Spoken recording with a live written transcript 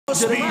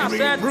Jeremiah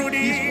said,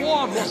 his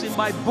word was in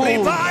my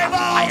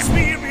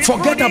bones.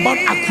 Forget about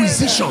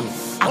acquisition.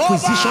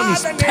 Acquisition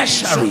is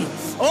tertiary.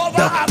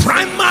 The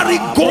primary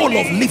goal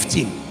of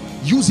lifting,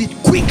 use it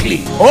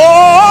quickly.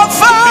 Oh,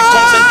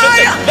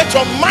 fire! Let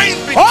your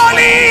mind be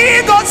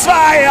Holy Ghost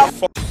fire.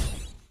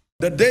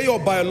 The day your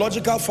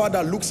biological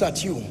father looks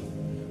at you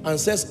and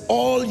says,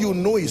 all you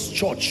know is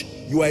church,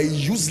 you are a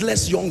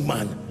useless young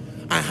man.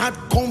 I had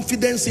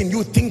confidence in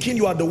you, thinking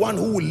you are the one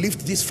who will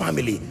lift this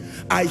family.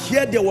 I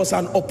hear there was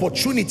an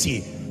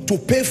opportunity to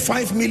pay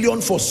 5 million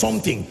for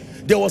something.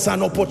 There was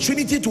an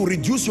opportunity to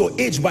reduce your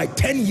age by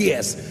 10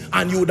 years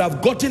and you would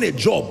have gotten a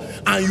job,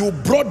 and you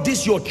brought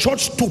this your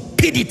church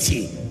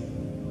stupidity.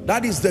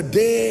 That is the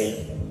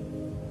day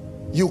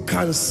you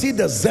can see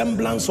the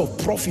semblance of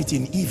profit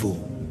in evil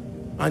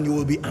and you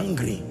will be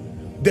angry.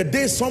 The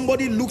day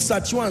somebody looks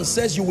at you and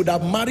says you would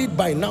have married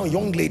by now,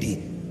 young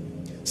lady.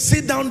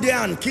 Sit down there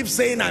and keep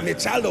saying, I'm a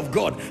child of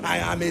God, I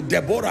am a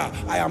Deborah,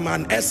 I am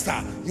an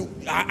Esther.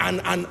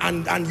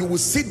 And you will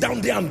sit down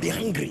there and be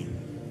angry.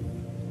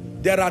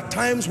 There are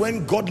times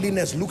when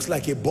godliness looks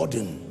like a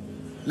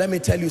burden. Let me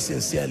tell you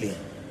sincerely.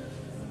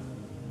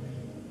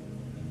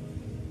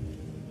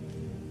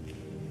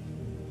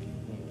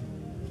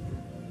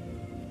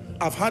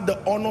 I've had the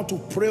honor to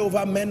pray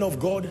over men of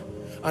God,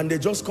 and they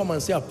just come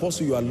and say,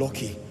 Apostle, you are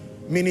lucky.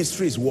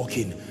 Ministry is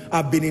working.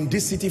 I've been in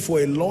this city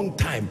for a long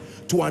time,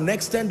 to an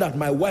extent that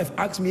my wife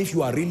asked me if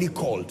you are really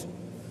called.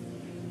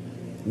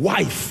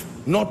 Wife,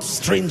 not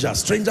strangers.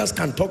 Strangers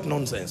can talk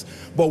nonsense.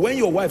 But when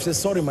your wife says,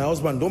 sorry, my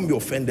husband, don't be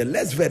offended,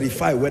 let's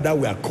verify whether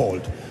we are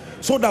called,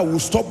 so that we'll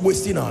stop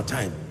wasting our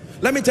time.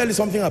 Let me tell you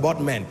something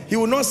about men. He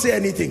will not say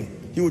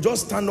anything. He will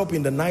just stand up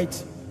in the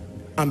night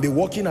and be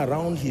walking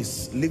around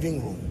his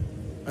living room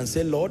and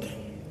say, Lord,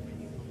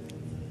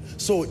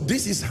 so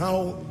this is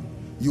how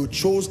you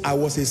chose. I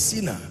was a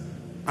sinner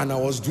and I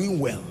was doing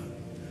well.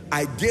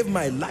 I gave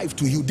my life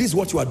to you. This is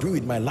what you are doing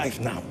with my life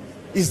now.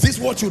 Is this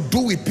what you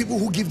do with people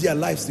who give their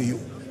lives to you?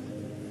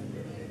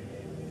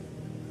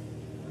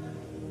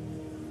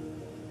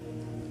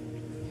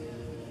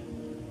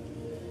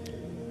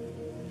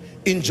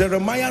 In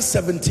Jeremiah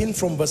 17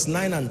 from verse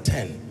 9 and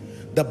 10,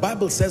 the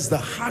Bible says the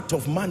heart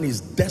of man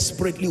is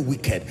desperately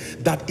wicked,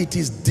 that it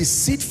is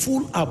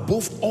deceitful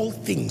above all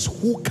things.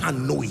 Who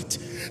can know it?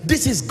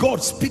 This is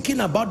God speaking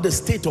about the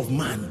state of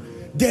man.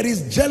 There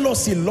is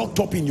jealousy locked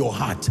up in your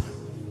heart.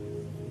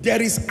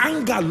 There is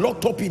anger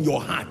locked up in your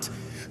heart.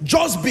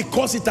 Just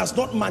because it has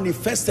not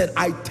manifested,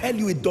 I tell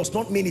you, it does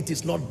not mean it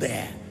is not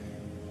there.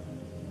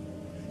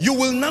 You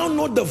will now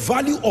know the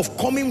value of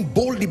coming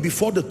boldly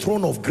before the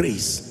throne of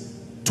grace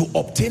to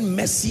obtain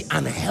mercy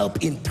and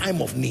help in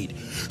time of need,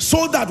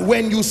 so that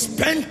when you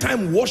spend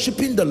time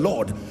worshiping the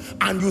Lord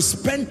and you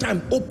spend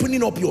time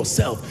opening up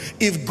yourself,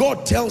 if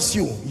God tells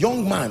you,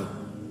 young man,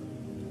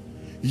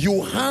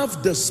 you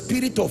have the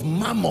spirit of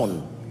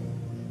mammon,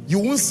 you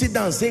won't sit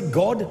down and say,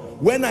 God,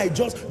 when I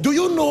just, do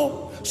you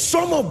know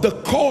some of the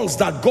calls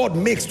that God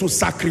makes to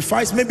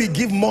sacrifice, maybe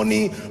give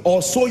money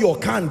or sow your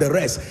car and the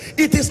rest,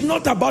 it is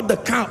not about the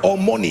car or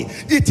money.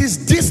 It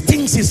is these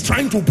things he's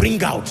trying to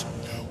bring out.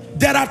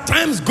 There are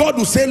times God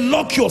will say,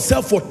 lock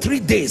yourself for 3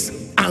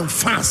 days and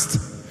fast.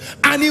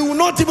 And it will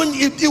not even,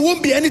 it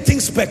won't be anything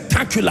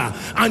spectacular.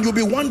 And you'll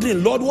be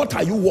wondering, Lord, what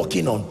are you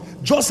working on?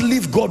 Just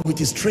leave God with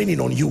his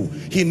training on you.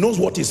 He knows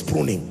what is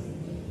pruning.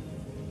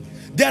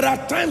 There are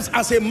times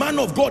as a man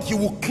of God, he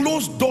will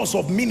close doors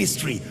of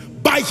ministry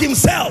by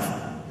himself.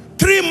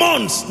 3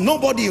 months,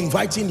 nobody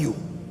inviting you.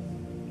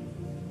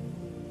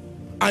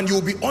 And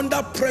you'll be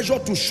under pressure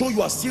to show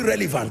you are still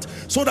relevant,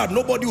 so that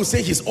nobody will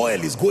say his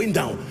oil is going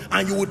down,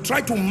 and you will try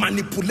to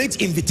manipulate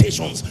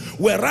invitations.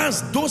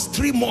 Whereas those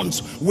 3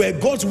 months were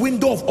God's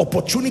window of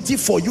opportunity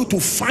for you to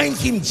find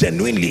him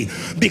genuinely,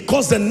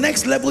 because the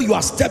next level you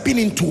are stepping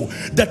into,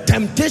 the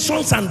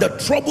temptations and the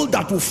trouble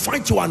that will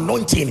fight your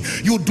anointing,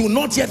 you do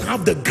not yet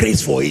have the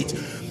grace for it.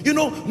 You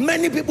know,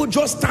 many people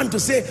just stand to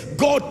say,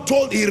 God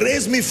told, he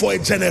raised me for a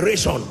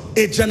generation.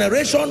 A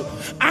generation?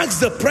 Ask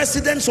the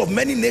presidents of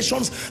many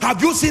nations. Have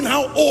you seen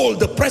how old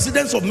the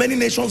presidents of many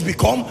nations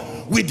become?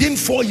 Within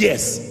 4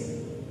 years.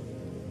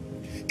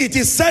 It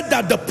is said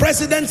that the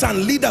presidents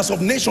and leaders of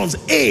nations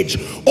age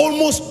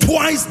almost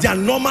twice their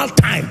normal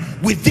time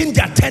within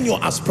their tenure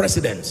as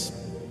presidents.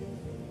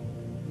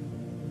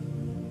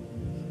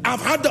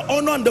 I've had the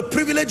honor and the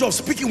privilege of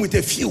speaking with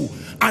a few,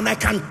 and I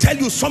can tell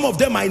you some of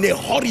them are in a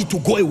hurry to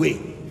go away.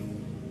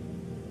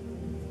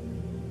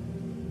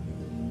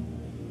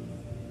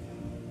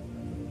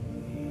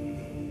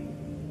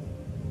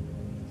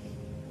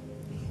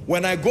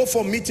 When I go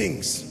for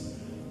meetings,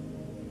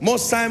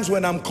 most times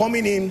when I'm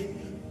coming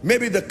in,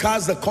 maybe the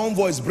cars, the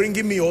convoy is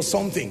bringing me or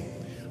something,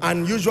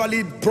 and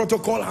usually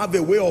protocol have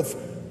a way of,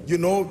 you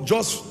know,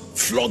 just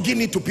flogging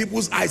it to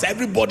people's eyes.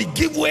 Everybody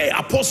give way,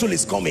 apostle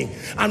is coming.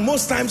 And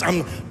most times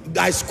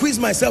I squeeze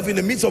myself in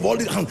the midst of all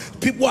this,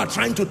 people are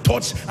trying to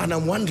touch, and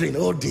I'm wondering,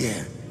 oh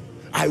dear,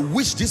 I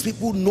wish these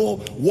people know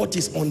what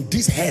is on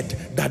this head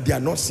that they are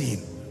not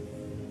seeing.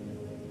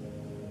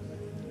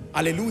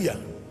 Hallelujah.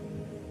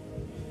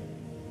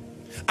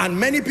 And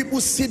many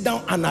people sit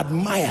down and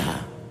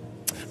admire.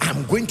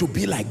 I'm going to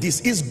be like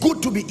this. It's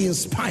good to be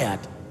inspired.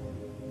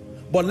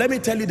 But let me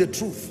tell you the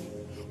truth.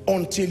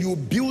 Until you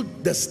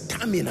build the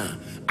stamina,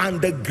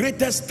 and the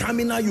greatest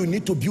stamina you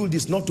need to build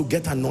is not to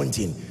get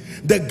anointing.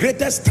 The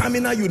greatest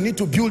stamina you need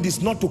to build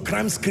is not to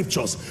cram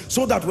scriptures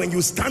so that when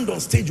you stand on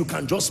stage you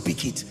can just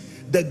speak it.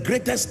 The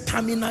greatest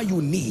stamina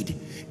you need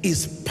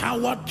is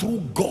power through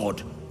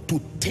God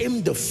to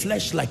tame the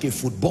flesh like a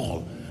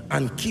football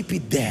and keep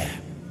it there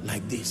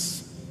like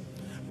this.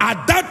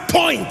 At that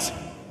point,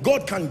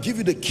 God can give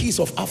you the keys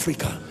of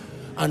Africa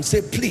and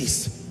say,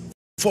 please,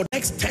 for the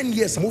next 10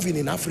 years moving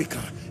in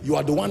Africa, you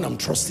are the one I'm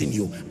trusting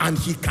you. And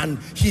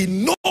he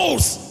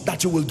knows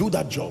that you will do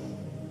that job.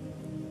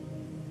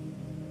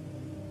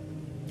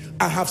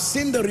 I have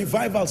seen the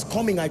revivals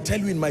coming, I tell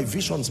you, in my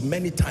visions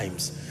many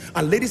times.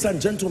 And ladies and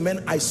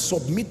gentlemen, I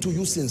submit to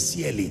you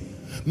sincerely.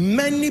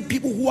 Many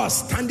people who are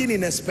standing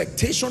in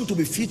expectation to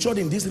be featured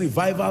in this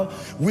revival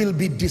will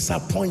be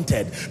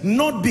disappointed.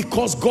 Not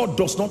because God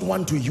does not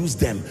want to use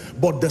them,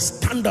 but the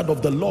standard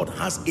of the Lord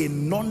has a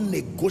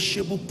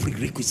non-negotiable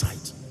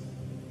prerequisite.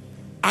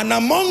 And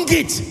among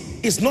it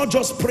is not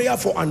just prayer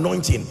for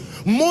anointing.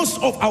 Most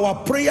of our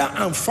prayer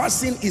and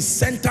fasting is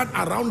centered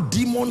around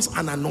demons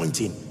and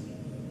anointing.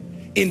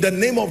 In the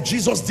name of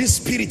Jesus, this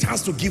spirit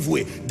has to give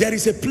way. There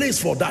is a place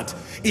for that.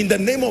 In the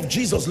name of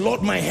Jesus,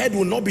 Lord, my head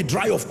will not be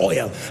dry of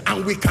oil.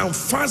 And we can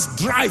fast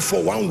dry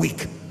for 1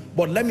 week.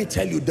 But let me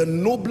tell you, the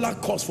nobler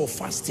cause for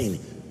fasting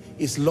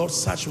is, Lord,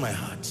 search my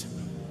heart.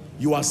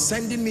 You are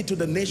sending me to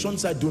the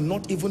nations. I do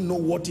not even know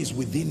what is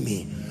within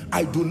me.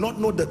 I do not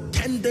know the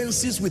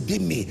tendencies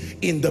within me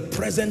in the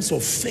presence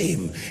of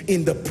fame,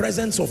 in the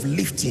presence of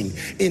lifting,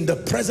 in the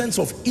presence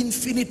of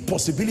infinite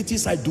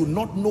possibilities. I do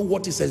not know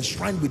what is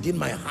enshrined within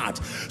my heart.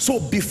 So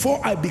before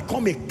I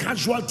become a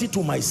casualty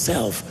to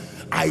myself,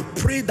 I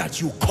pray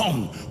that you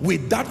come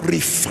with that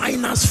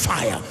refiner's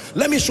fire.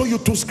 Let me show you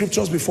 2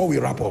 scriptures before we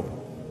wrap up.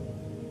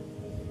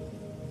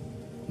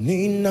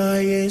 Nina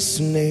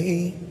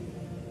yesne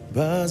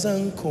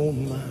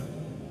bazankoma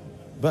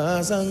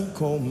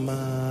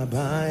bazankoma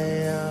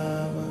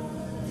bayawa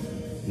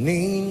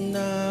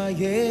Nina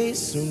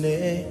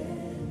yesune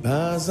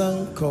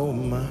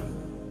bazankoma.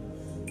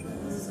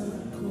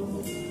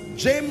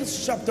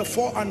 James chapter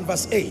 4 and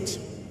verse 8.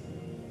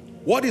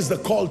 What is the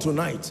call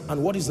tonight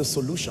and what is the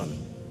solution?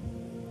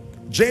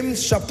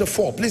 James chapter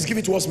 4, please give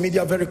it to us,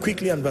 media, very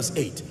quickly, and verse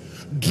 8.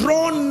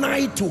 Draw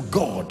nigh to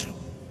God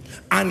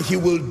and he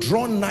will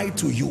draw nigh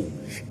to you.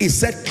 He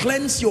said,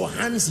 cleanse your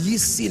hands, ye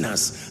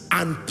sinners,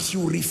 and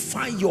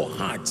purify your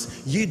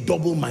hearts, ye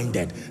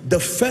double-minded. The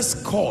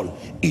first call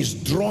is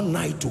draw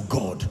nigh to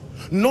God.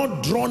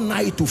 Not draw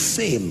nigh to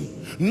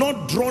fame,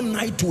 not draw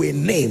nigh to a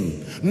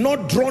name,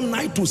 not draw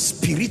nigh to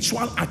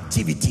spiritual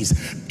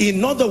activities.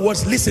 In other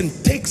words, listen,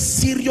 take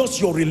serious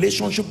your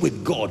relationship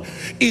with God.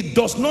 It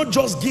does not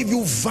just give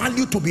you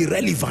value to be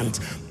relevant,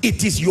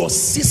 it is your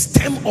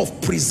system of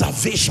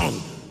preservation.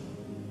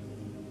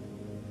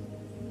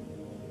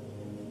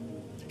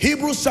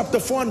 Hebrews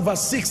chapter 4 and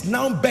verse 6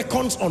 now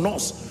beckons on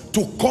us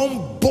to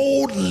come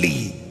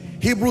boldly.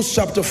 Hebrews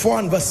chapter 4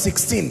 and verse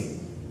 16.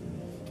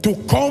 To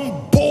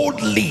come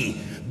boldly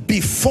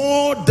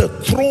before the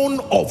throne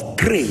of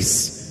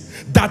grace,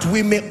 that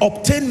we may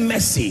obtain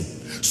mercy.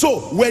 So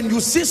when you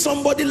see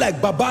somebody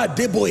like Baba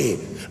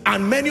Adeboye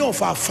and many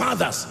of our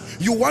fathers,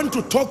 you want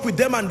to talk with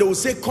them and they will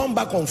say, come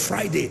back on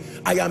Friday,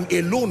 I am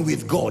alone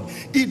with God.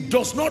 It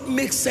does not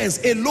make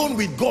sense. Alone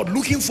with God,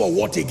 looking for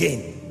what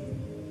again?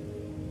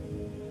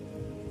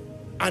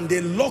 And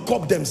they lock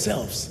up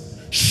themselves,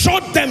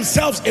 shut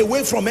themselves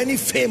away from any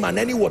fame and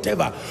any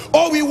whatever.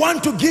 Oh, we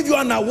want to give you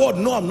an award.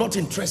 No, I'm not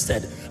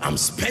interested. I'm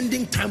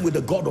spending time with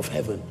the God of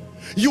heaven.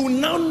 You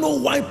now know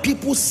why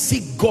people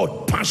seek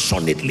God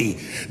passionately.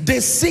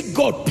 They seek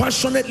God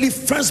passionately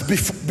first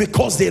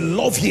because they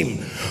love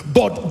him,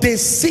 but they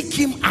seek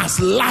him as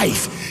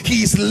life.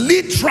 He is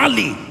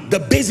literally the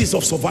basis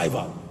of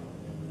survival.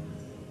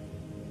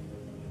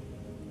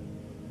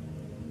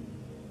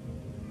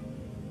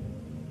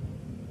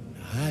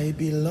 I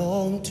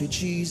belong to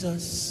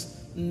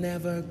Jesus,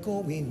 never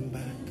going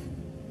back,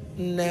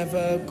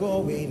 never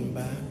going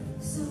back.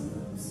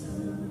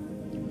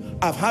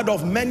 I've heard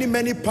of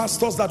many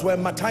pastors that were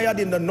martyred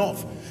in the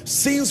north.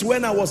 Since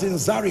when I was in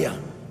Zaria,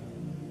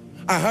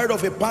 I heard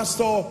of a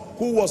pastor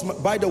who was,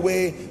 by the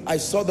way, I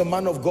saw the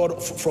man of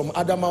God from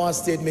Adamawa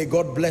State, may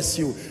God bless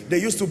you. They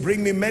used to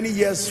bring me many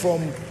years from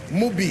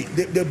Mubi.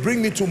 They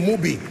bring me to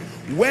Mubi.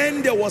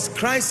 When there was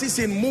crisis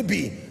in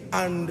Mubi,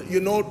 and you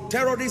know,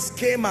 terrorists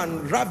came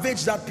and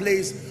ravaged that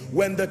place,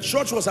 when the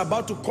church was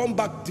about to come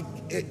back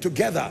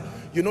together,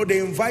 you know, they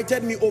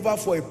invited me over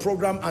for a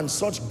program, and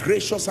such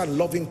gracious and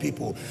loving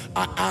people.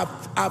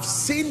 I've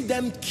seen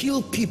them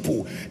kill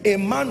people. A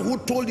man who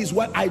told his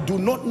wife, I do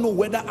not know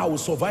whether I will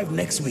survive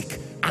next week,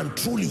 and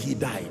truly he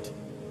died.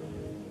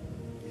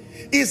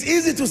 It's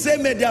easy to say,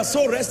 may their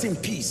soul rest in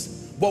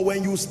peace, but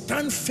when you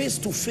stand face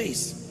to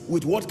face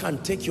with what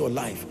can take your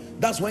life,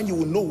 That's when you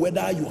will know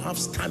whether you have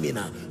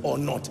stamina or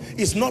not.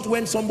 It's not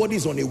when somebody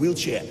is on a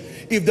wheelchair.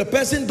 If the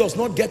person does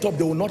not get up,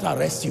 they will not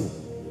arrest you.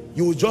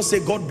 You will just say,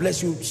 God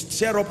bless you,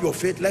 share up your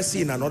faith, let's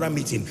see in another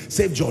meeting,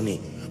 save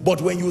Johnny. But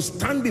when you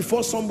stand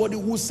before somebody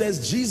who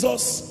says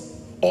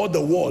Jesus or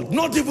the world,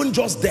 not even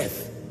just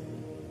death,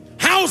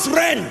 house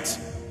rent,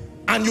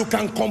 and you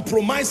can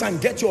compromise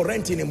and get your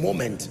rent in a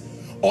moment,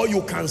 or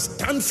you can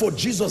stand for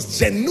Jesus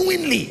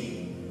genuinely,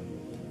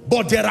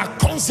 but there are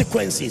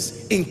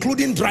consequences,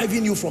 including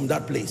driving you from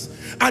that place.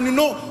 And you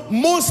know,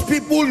 most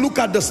people look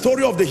at the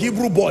story of the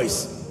Hebrew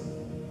boys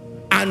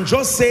and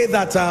just say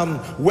that,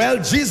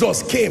 well,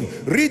 Jesus came.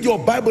 Read your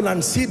Bible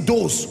and see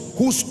those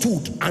who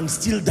stood and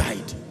still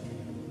died,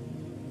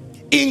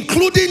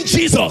 including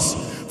Jesus.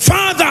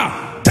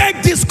 Father,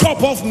 take this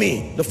cup off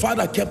me. The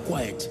father kept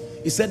quiet.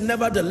 He said,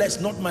 nevertheless,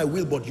 not my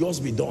will, but yours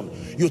be done.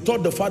 You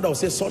thought the father would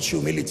say, such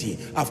humility,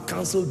 I've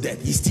cancelled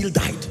death. He still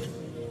died.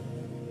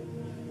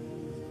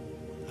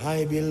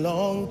 I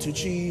belong to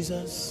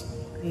Jesus,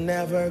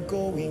 never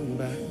going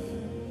back,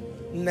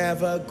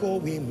 never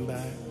going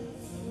back.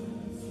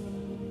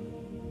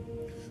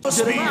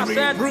 Jeremiah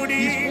said,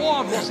 his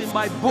word was in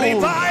my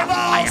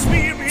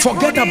bones.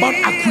 Forget about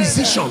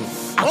acquisition.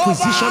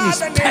 Acquisition is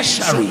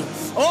tertiary.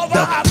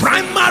 The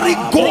primary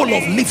goal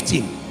of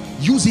lifting,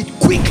 use it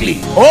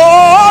quickly.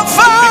 Oh,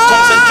 fire! Be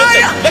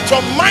concentrated. Let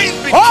your mind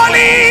be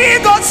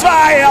Holy Ghost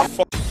fire.